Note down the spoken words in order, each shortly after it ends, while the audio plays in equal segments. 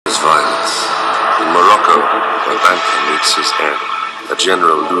banker meets his end. A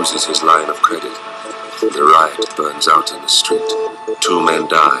general loses his line of credit. The riot burns out in the street. 2 men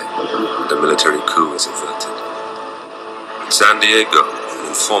die, and a military coup is averted. In San Diego, an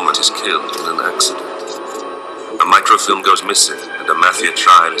informant is killed in an accident. A microfilm goes missing, and a mafia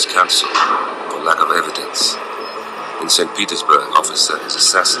trial is cancelled for lack of evidence. In St. Petersburg, an officer is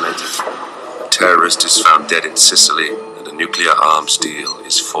assassinated. A terrorist is found dead in Sicily, and a nuclear arms deal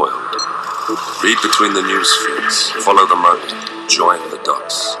is foiled. Read between the news feeds, follow the money, join the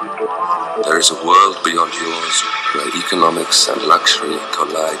dots. There is a world beyond yours where economics and luxury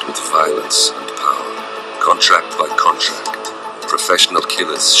collide with violence and power. Contract by contract, professional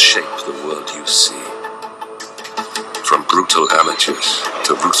killers shape the world you see. From brutal amateurs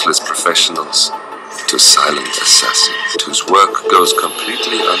to ruthless professionals to silent assassins whose work goes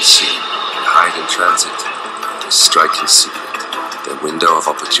completely unseen and hide in transit to strike in secret. Their window of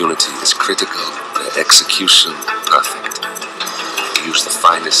opportunity is critical, their execution perfect. They use the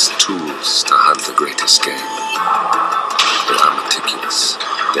finest tools to hunt the greatest game. They are meticulous,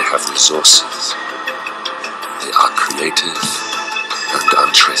 they have resources, they are creative and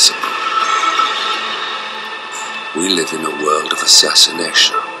untraceable. We live in a world of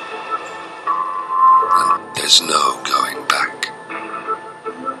assassination, and there's no